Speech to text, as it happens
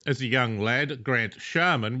As a young lad, Grant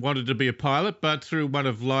Sharman wanted to be a pilot, but through one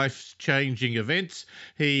of life's changing events,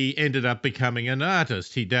 he ended up becoming an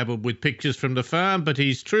artist. He dabbled with pictures from the farm, but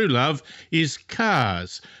his true love is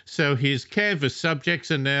cars. So his canvas subjects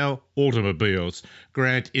are now automobiles.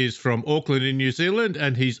 Grant is from Auckland in New Zealand,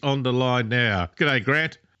 and he's on the line now. G'day,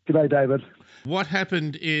 Grant. G'day, David. What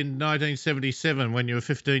happened in 1977 when you were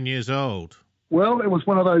 15 years old? Well, it was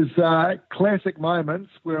one of those classic moments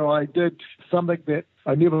where I did something that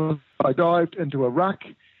I dived into a ruck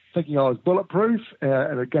thinking I was bulletproof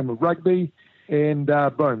at a game of rugby, and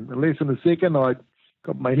boom, in less than a second, I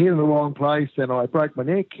got my head in the wrong place and I broke my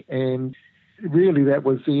neck, and really that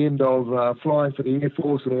was the end of flying for the Air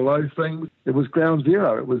Force and all those things. It was ground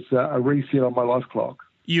zero. It was a reset on my life clock.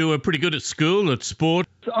 You were pretty good at school, at sport?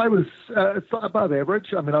 I was above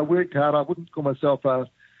average. I mean, I worked hard. I wouldn't call myself a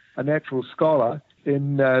natural scholar.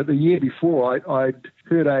 In the year before, I'd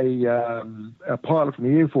heard a pilot from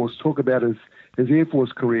the Air Force talk about his Air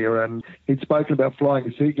Force career, and he'd spoken about flying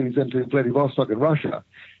a Hercules into Vladivostok in Russia.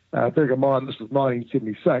 Bearing in mind, this was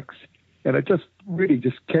 1976, and it just really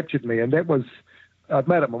captured me. And that was, I'd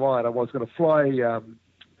made up my mind. I was going to fly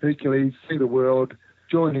Hercules, see the world,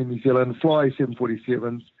 join in New Zealand, fly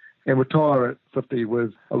 747s, and retire at 50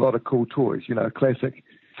 with a lot of cool toys, classic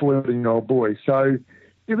 14-year-old boy. So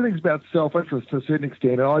everything's about self-interest to a certain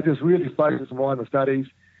extent, and I just really focused on my studies,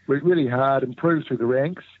 worked really hard, improved through the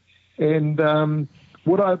ranks, and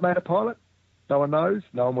would I have made a pilot? No one knows.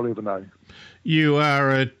 No one will ever know. You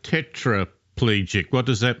are a tetraplegic. What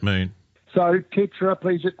does that mean? So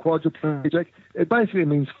tetraplegic, quadriplegic, it basically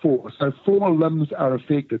means four. So four limbs are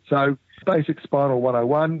affected. So basic spinal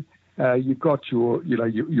 101, you've got your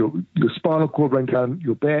spinal cord running down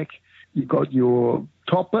your back. You've got your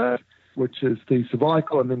top bit, which is the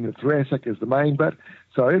cervical, and then the thoracic is the main bit.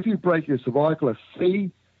 So if you break your cervical, a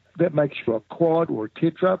C, that makes you a quad or a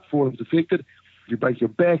tetra, four limbs affected. If you break your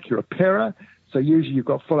back, you're a para. So usually you've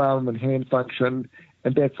got full arm and hand function,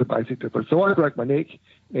 and that's the basic difference. So I broke my neck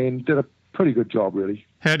and did a pretty good job, really.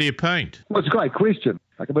 How do you paint? Well, it's a great question.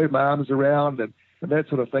 I can move my arms around and that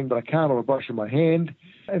sort of thing, but I can't on a brush in my hand.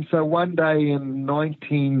 And so one day in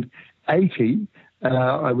 1980,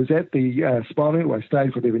 I was at the Spinal where I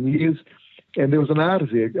stayed for 11 years, and there was an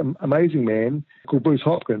artist there, an amazing man called Bruce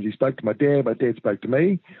Hopkins. He spoke to my dad spoke to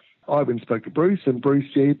me. I went and spoke to Bruce, and Bruce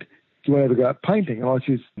said, "Do you want to go out painting?" And I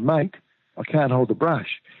said, "Mate, I can't hold the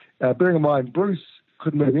brush." Bearing in mind, Bruce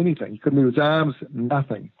couldn't move anything. He couldn't move his arms,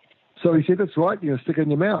 nothing. So he said, "That's right, you're going to stick it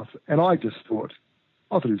in your mouth." And I thought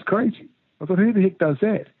he was crazy. I thought, who the heck does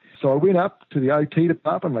that? So I went up to the OT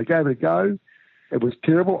department and I gave it a go. It was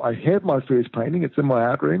terrible. I had my first painting. It's in my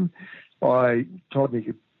art room. I told him he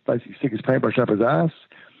could basically stick his paintbrush up his ass.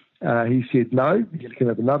 He said no, he can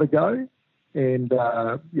have another go. And,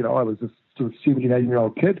 I was a sort of 17,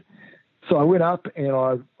 18-year-old kid. So I went up and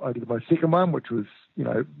I did my second one, which was,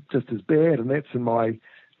 just as bad, and that's in my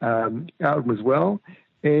art room as well.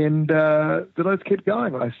 And then I just kept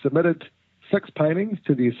going. I submitted 6 paintings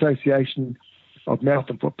to the Association of Mouth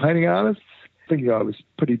and Foot Painting Artists, thinking I was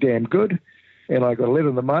pretty damn good. And I got a letter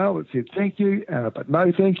in the mail that said, "Thank you, but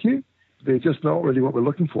no thank you. They're just not really what we're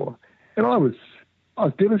looking for." And I was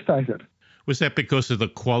devastated. Was that because of the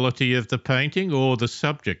quality of the painting or the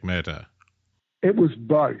subject matter? It was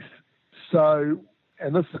both. So,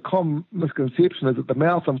 and this is a common misconception, is that the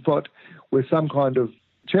Mouth and Foot were some kind of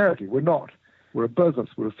charity. We're not. We're a business.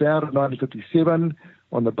 We were founded in 1957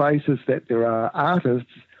 on the basis that there are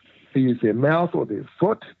artists who use their mouth or their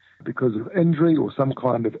foot because of injury or some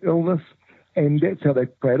kind of illness, and that's how they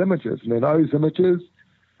create images. And then those images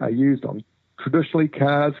are used on traditionally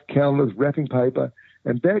cards, calendars, wrapping paper,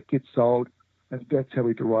 and that gets sold, and that's how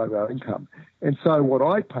we derive our income. And so what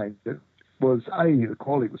I painted was, the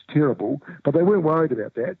quality was terrible, but they weren't worried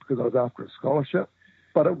about that because I was after a scholarship,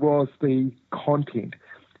 but it was the content.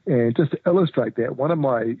 And just to illustrate that, one of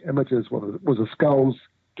my images was a skull's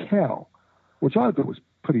cow, which I thought was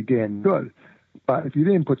pretty damn good. But if you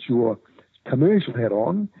then put your commercial hat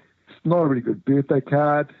on, it's not a really good birthday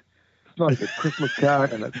card, it's not a good Christmas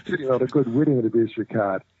card, and it's certainly not a good wedding anniversary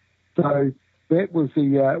card. So that was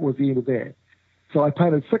the end of that. So I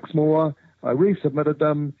painted 6 more, I resubmitted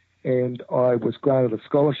them, and I was granted a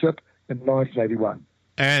scholarship in 1981.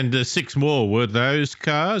 And the 6 more, were those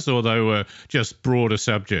cars or they were just broader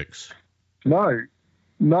subjects? No.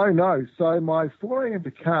 So my foray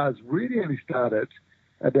into cars really only started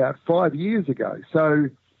about 5 years ago. So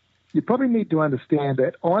you probably need to understand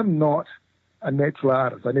that I'm not a natural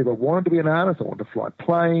artist. I never wanted to be an artist. I wanted to fly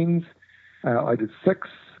planes. I did 6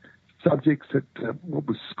 subjects at what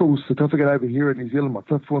was school certificate over here in New Zealand, my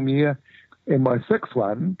 5th form year. And my 6th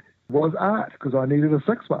one was art because I needed a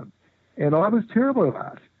sixth one. And I was terrible at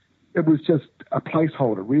art. It was just a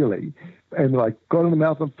placeholder, really. And I got in the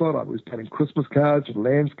mouth and thought I was painting Christmas cards and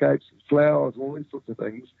landscapes and flowers, all these sorts of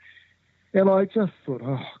things. And I just thought,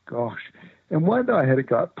 oh, gosh. And one day I had to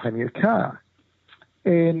go up painting a car.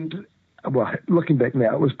 And, well, looking back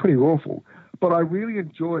now, it was pretty awful. But I really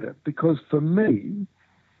enjoyed it because for me,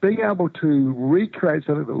 being able to recreate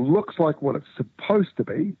something that looks like what it's supposed to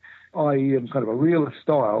be, i.e. in kind of a realist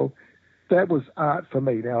style, that was art for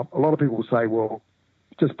me. Now, a lot of people will say, well,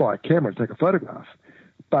 just buy a camera and take a photograph.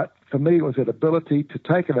 But for me, it was that ability to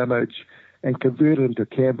take an image and convert it into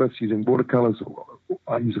canvas using watercolours, or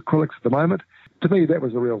I use acrylics at the moment. To me, that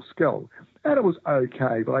was a real skill. And it was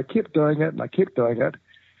okay, but I kept doing it and I kept doing it.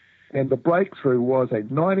 And the breakthrough was a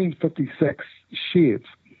 1956 Chev,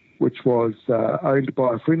 which was owned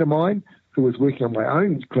by a friend of mine who was working on my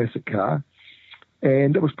own classic car.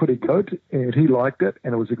 And it was pretty good, and he liked it,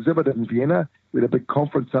 and it was exhibited in Vienna. We had a big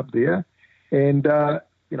conference up there, and,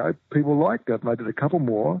 people liked it, and I did a couple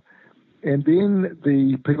more. And then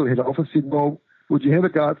the people at head office said, well, would you have a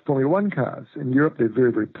go at Formula One cars? In Europe, they're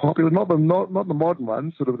very, very popular, not the modern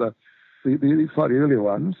ones, sort of the slightly earlier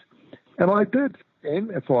ones. And I did.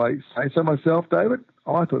 And if I say so myself, David,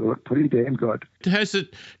 I thought it looked pretty damn good. Has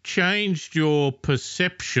it changed your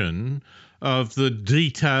perception of the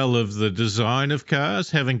detail of the design of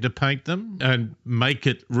cars, having to paint them and make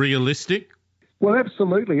it realistic? Well,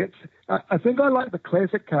 absolutely. I think I like the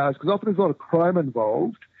classic cars because often there's a lot of chrome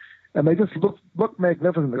involved, and they just look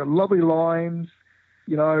magnificent. They've got lovely lines.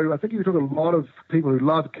 I think if you talk to a lot of people who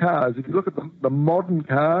love cars, if you look at the modern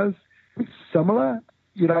cars, it's similar.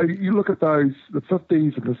 You look at those, the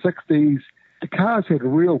 50s and the 60s, the cars had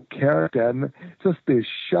real character and just their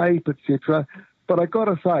shape, etc. But I got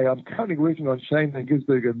to say, I'm currently working on Shane Van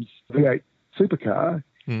Gisbergen's V8 supercar.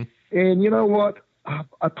 And you know what?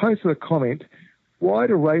 I posted a comment, why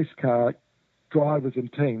do race car drivers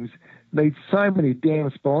and teams need so many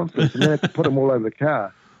damn sponsors and they have to put them all over the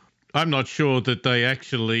car? I'm not sure that they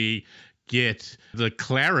actually get the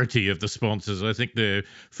clarity of the sponsors. I think they're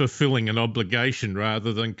fulfilling an obligation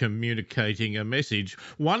rather than communicating a message.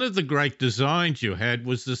 One of the great designs you had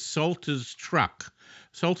was the Salter's truck.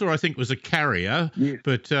 Salter, I think, was a carrier, yes.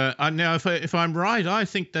 But now if I'm right, I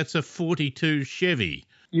think that's a 42 Chevy.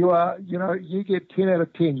 You are, you get 10 out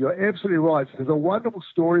of 10. You're absolutely right. So there's a wonderful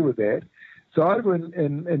story with that. So over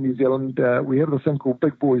in New Zealand, we have this thing called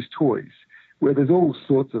Big Boys Toys, where there's all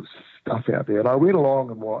sorts of stuff out there. And I went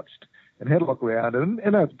along and watched and had a look around. And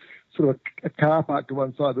in a sort of a car park to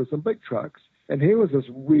one side, there's some big trucks. And here was this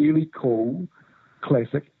really cool,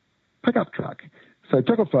 classic pickup truck. So I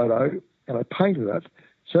took a photo and I painted it,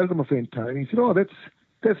 showed it to my friend Tony. He said, oh,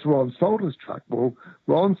 that's Ron Salter's truck. Well,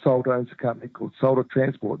 Ron Salter owns a company called Salter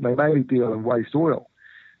Transport, and they mainly deal in waste oil.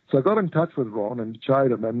 So I got in touch with Ron and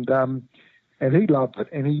showed him, and he loved it,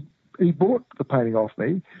 and he bought the painting off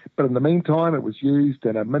me. But in the meantime, it was used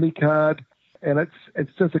in a mini card, and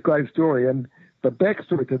it's just a great story. And the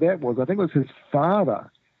backstory to that was, I think it was his father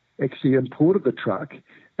actually imported the truck,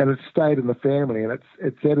 and it stayed in the family, and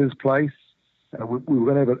it's at his place. We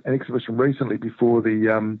were going to have an exhibition recently before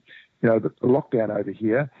the lockdown over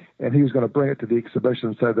here, and he was going to bring it to the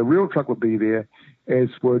exhibition. So the real truck would be there, as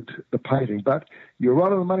would the painting. But you're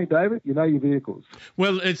right on the money, David. You know your vehicles.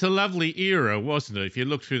 Well, it's a lovely era, wasn't it? If you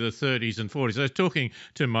look through the 30s and 40s. I was talking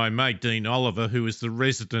to my mate, Dean Oliver, who is the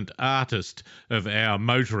resident artist of our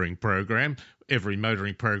motoring program. Every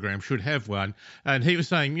motoring program should have one. And he was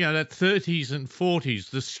saying, that 30s and 40s,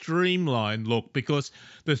 the streamlined look, because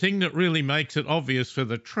the thing that really makes it obvious for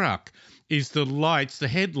the truck is the lights, the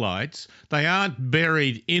headlights. They aren't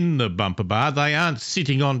buried in the bumper bar. They aren't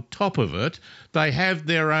sitting on top of it. They have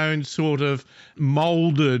their own sort of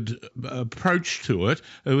moulded approach to it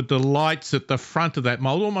with the lights at the front of that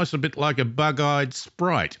mould, almost a bit like a bug-eyed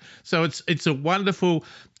sprite. So it's a wonderful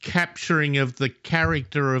capturing of the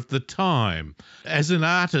character of the time. As an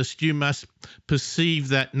artist, you must perceive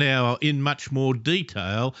that now in much more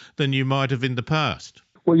detail than you might have in the past.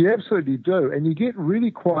 Well, you absolutely do, and you get really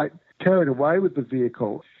quite carried away with the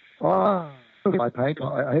vehicle. I paint.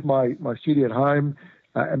 I have my studio at home,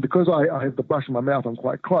 and because I have the brush in my mouth, I'm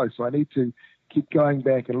quite close, so I need to keep going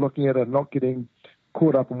back and looking at it and not getting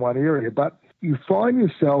caught up in one area. But you find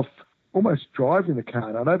yourself almost driving the car.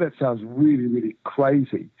 And I know that sounds really, really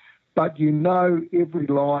crazy, but you know every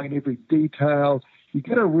line, every detail. You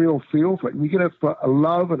get a real feel for it, and you get a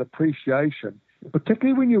love and appreciation,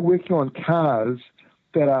 particularly when you're working on cars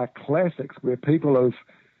that are classics where people have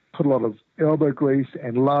put a lot of elbow grease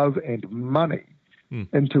and love and money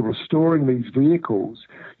into restoring these vehicles.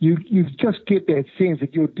 You just get that sense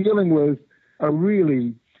that you're dealing with a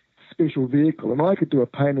really special vehicle, and I could do a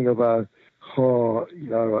painting of the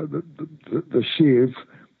Chev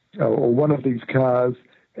or one of these cars,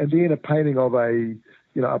 and then a painting of a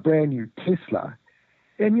brand new Tesla,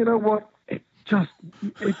 and you know what? It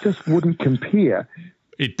just wouldn't compare.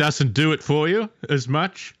 It doesn't do it for you as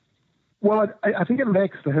much? Well, I think it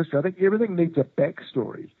lacks the history. I think everything needs a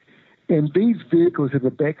backstory. And these vehicles have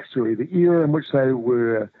a backstory, the era in which they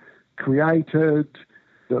were created,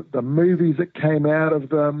 the movies that came out of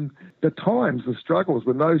them, the times, the struggles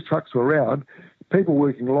when those trucks were around, people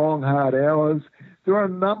working long, hard hours. There are a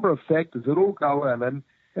number of factors that all go in.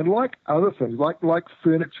 And like other things, like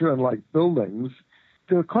furniture and like buildings,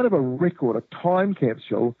 they're kind of a record, a time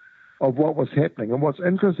capsule of what was happening. And what's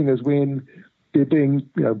interesting is when they're being,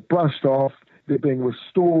 brushed off, they're being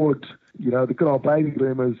restored. The good old baby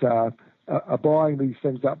boomers are buying these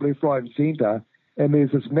things up left, right, and centre, and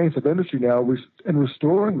there's this massive industry now in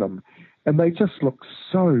restoring them, and they just look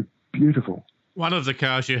so beautiful. One of the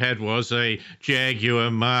cars you had was a Jaguar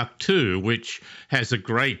Mark II, which has a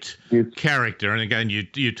great character. And again,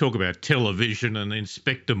 you talk about television and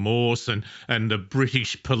Inspector Morse and the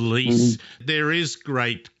British police. There is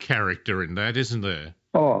great character in that, isn't there?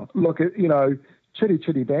 Oh, look, chitty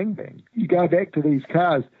chitty bang bang. You go back to these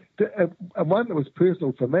cars. One that was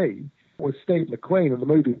personal for me was Steve McQueen in the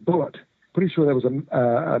movie Bullet. Pretty sure that was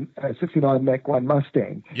a 69 Mach 1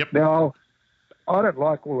 Mustang. Yep. Now, I don't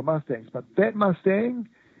like all the Mustangs, but that Mustang,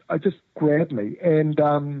 it just grabbed me. And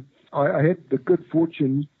I had the good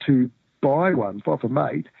fortune to buy one off a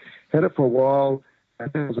mate, had it for a while,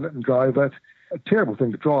 and was in it and drove it. A terrible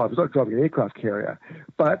thing to drive. It's like driving an aircraft carrier.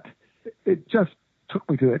 But it just took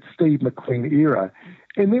me to that Steve McQueen era.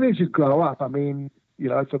 And then as you grow up, I mean,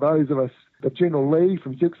 for those of us, the General Lee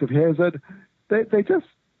from Dukes of Hazzard, they just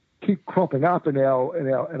keep cropping up in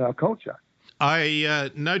our culture.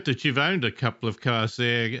 I note that you've owned a couple of cars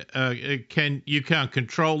there. You can't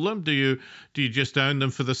control them? Do you just own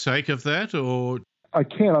them for the sake of that, or? I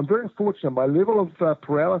can. I'm very fortunate. My level of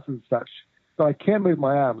paralysis is such that I can move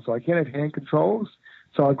my arms, so I can have hand controls.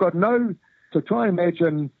 So I've got so try and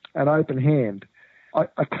imagine an open hand. I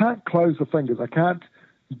can't close the fingers. I can't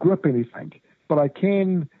grip anything, but I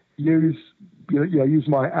can use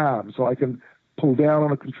my arm, so I can pull down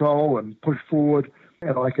on a control and push forward,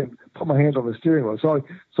 and I can put my hand on the steering wheel.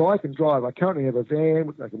 So I can drive. I currently have a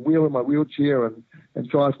van. I can wheel in my wheelchair and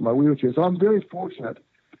drive from my wheelchair. So I'm very fortunate.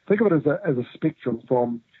 Think of it as a spectrum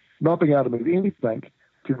from not being able to move anything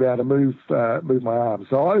to be able to move my arms.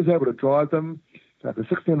 So I was able to drive them. The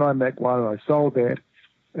 69 Mach 1, and I sold that.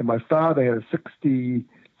 And my father had a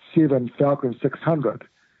 67 Falcon 600,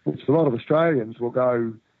 which a lot of Australians will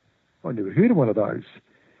go, I never heard of one of those,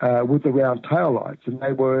 with the round tail lights. And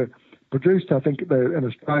they were produced, I think, in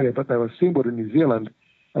Australia, but they were assembled in New Zealand.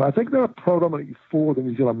 And I think they were predominantly for the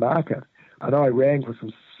New Zealand market. I know I rang for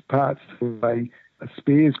some parts for a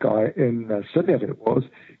spares guy in Sydney, I think it was,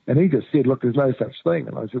 and he just said, look, there's no such thing.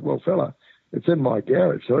 And I said, well, fella, it's in my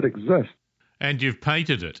garage, so it exists. And you've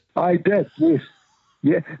painted it? I did, yes.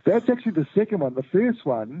 Yeah, that's actually the second one. The first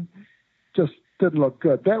one just didn't look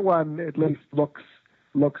good. That one at least looks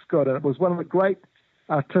good, and it was one of the great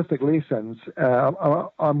artistic lessons. I'm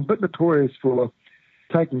a bit notorious for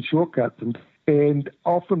taking shortcuts, and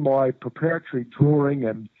often my preparatory drawing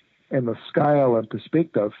and the scale and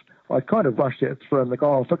perspective, I kind of rushed that through and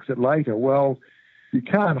I'll fix it later. Well, you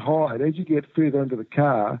can't hide. As you get further into the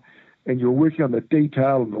car and you're working on the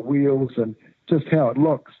detail and the wheels and just how it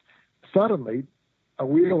looks, suddenly a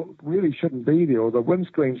wheel really shouldn't be there, or the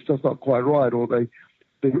windscreen's just not quite right, or the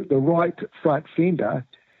right front fender,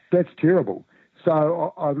 that's terrible.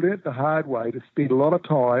 So I've learnt the hard way to spend a lot of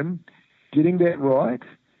time getting that right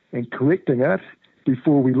and correcting it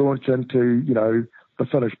before we launch into, the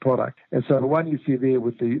finished product. And so the one you see there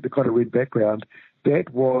with the kind of red background,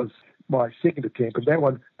 that was my second attempt, and that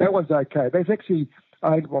one's okay. That's actually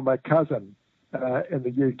owned by my cousin in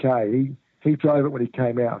the UK. He drove it when he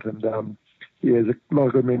came out, and there's a lot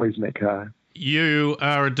of good memories in that car. You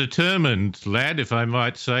are a determined lad, if I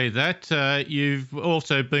might say that. You've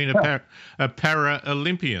also been a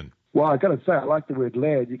Paralympian. Well, I've got to say, I like the word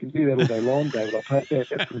lad. You can do that all day long, David. I'll take that,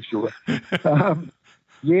 that's for sure.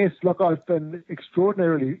 Yes, look, I've been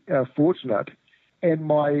extraordinarily fortunate, and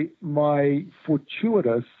my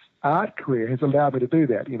fortuitous art career has allowed me to do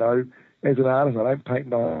that. As an artist, I don't paint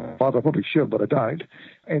knives. I probably should, but I don't.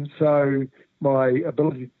 And so my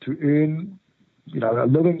ability to earn, a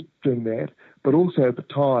living doing that, but also at the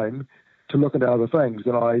time to look into other things.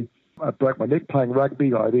 And I broke my neck playing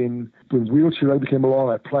rugby. I then, when wheelchair rugby came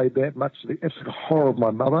along, I played that much to the absolute horror of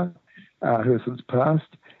my mother, who has since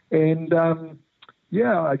passed. And I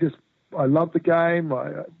love the game.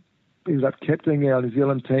 ended up captaining our New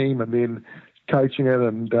Zealand team and then coaching it,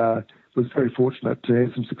 and was very fortunate to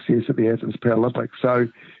have some success at the Athens Paralympics. So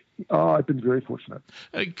I've been very fortunate.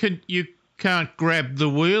 You can't grab the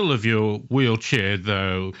wheel of your wheelchair,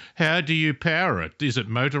 though. How do you power it? Is it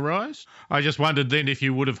motorised? I just wondered then if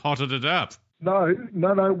you would have hotted it up. No.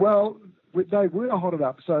 Well, they were hotted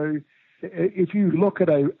up. So if you look at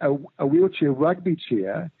a wheelchair rugby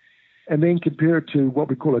chair and then compare it to what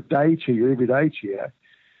we call a day chair, everyday chair,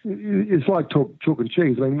 it's like chalk and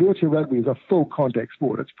cheese. I mean, wheelchair rugby is a full contact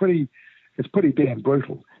sport. It's pretty damn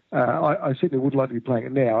brutal. I certainly would like to be playing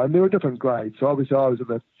it now. And there are different grades. So obviously I was at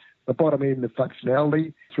the bottom end of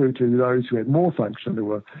functionality through to those who had more function, who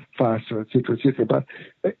were faster, et cetera, et cetera. But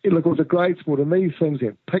look, it was a great sport. And these things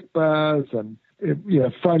have pick bars and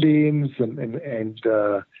front ends and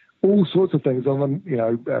all sorts of things on them,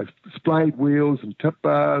 splayed wheels and tip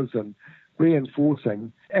bars and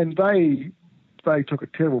reinforcing. And they took a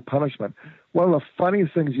terrible punishment. One of the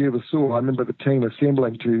funniest things you ever saw, I remember the team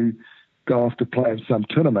assembling to go off to play in some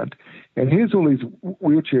tournament, and here's all these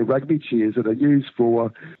wheelchair rugby chairs that are used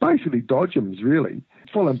for basically dodgems, really,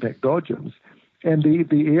 full impact dodgems, and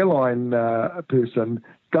the airline person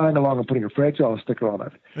going along and putting a fragile sticker on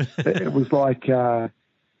it. It was like,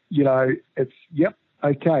 it's, yep,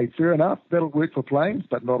 okay, fair enough, that'll work for planes,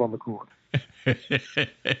 but not on the court.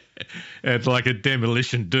 It's like a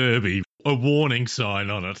demolition derby, a warning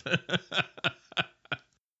sign on it.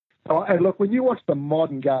 And look, when you watch the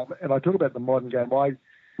modern game, and I talk about the modern game, I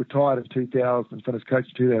retired in 2000 and finished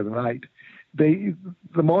coaching in 2008. The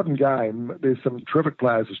modern game, there's some terrific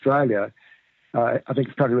players. Australia, I think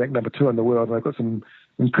it's currently ranked number 2 in the world, and they've got some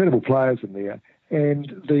incredible players in there. And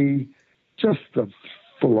the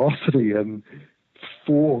velocity and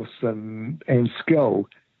force and skill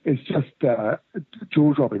is just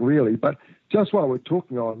jaw-dropping, really. But just while we're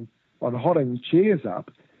talking on hotting chairs up,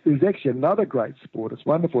 there's actually another great sport. It's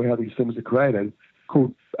wonderful how these things are created,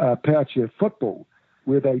 called power chair football,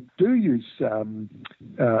 where they do use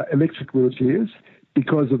electric wheelchairs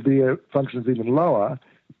because of their functions even lower,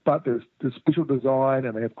 but there's special design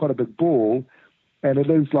and they have quite a big ball, and it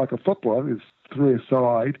is like a football. There's 3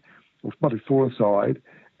 aside, or maybe 4 aside,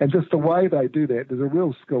 and just the way they do that, there's a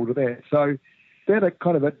real skill to that. So that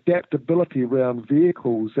kind of adaptability around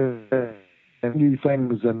vehicles and new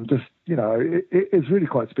things, and just, it's really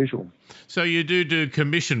quite special. So you do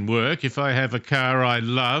commission work. If I have a car I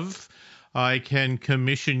love, I can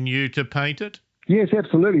commission you to paint it? Yes,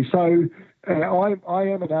 absolutely. So I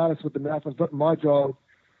am an artist with the mouth and foot. My job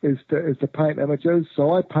is to paint images.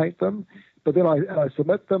 So I paint them, but then I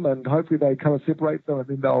submit them, and hopefully they kind of separate them,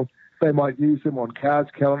 and then they might use them on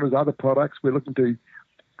cards, calendars, other products. We're looking to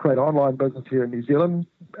create online business here in New Zealand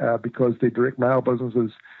because the direct mail business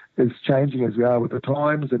is changing as we are with the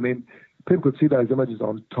times, and then people could see those images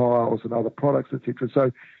on tiles and other products, etc.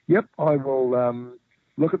 So, yep, I will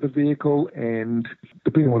look at the vehicle and,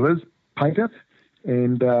 depending on what it is, paint it,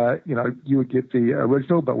 and you would get the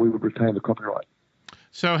original, but we would retain the copyright.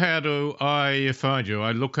 So how do I find you?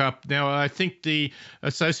 I look up now. I think the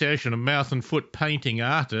Association of Mouth and Foot Painting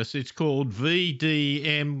Artists, it's called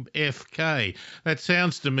VDMFK. That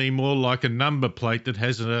sounds to me more like a number plate that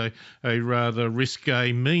has a rather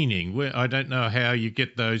risque meaning. I don't know how you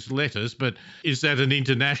get those letters, but is that an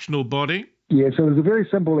international body? Yeah, so there's a very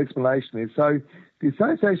simple explanation there. So the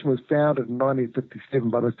association was founded in 1957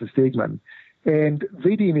 by Mr. Stegman, and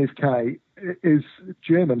VDMFK is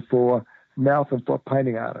German for Mouth and Foot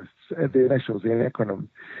Painting Artists. Their initials, their acronym.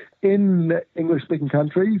 In English-speaking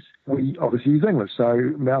countries, we obviously use English,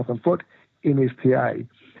 so Mouth and Foot, MFPA.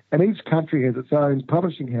 And each country has its own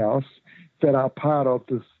publishing house that are part of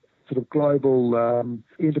this sort of global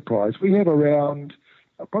enterprise. We have around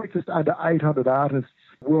probably just under 800 artists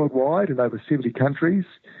worldwide in over 70 countries.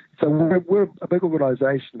 So we're a big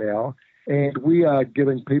organisation now, and we are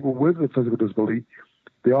giving people with a physical disability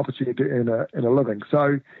the opportunity to earn a living.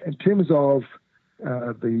 So in terms of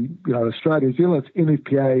Australia, New Zealand, it's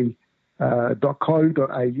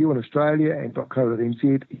mfpa.co.au in Australia and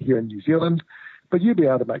 .co.nz here in New Zealand. But you'll be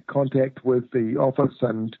able to make contact with the office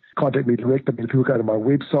and contact me directly. If people go to my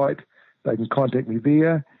website, they can contact me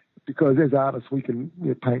there, because as artists we can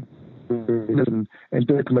paint and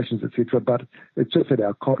do commissions, etc. But it's just that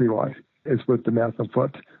our copyright is with the Mouth and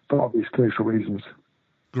Foot for obvious commercial reasons.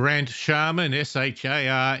 Grant Sharman,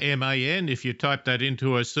 Sharman. If you type that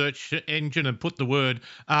into a search engine and put the word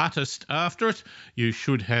artist after it, you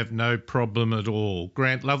should have no problem at all.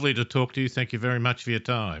 Grant, lovely to talk to you. Thank you very much for your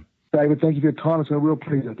time. David, thank you for your time. It's been a real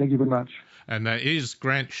pleasure. Thank you very much. And that is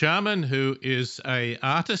Grant Sharman, who is an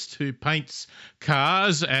artist who paints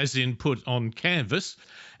cars, as in put on canvas.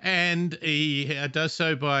 and he does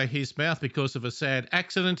so by his mouth because of a sad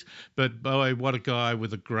accident. But boy, what a guy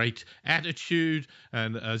with a great attitude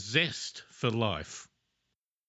and a zest for life.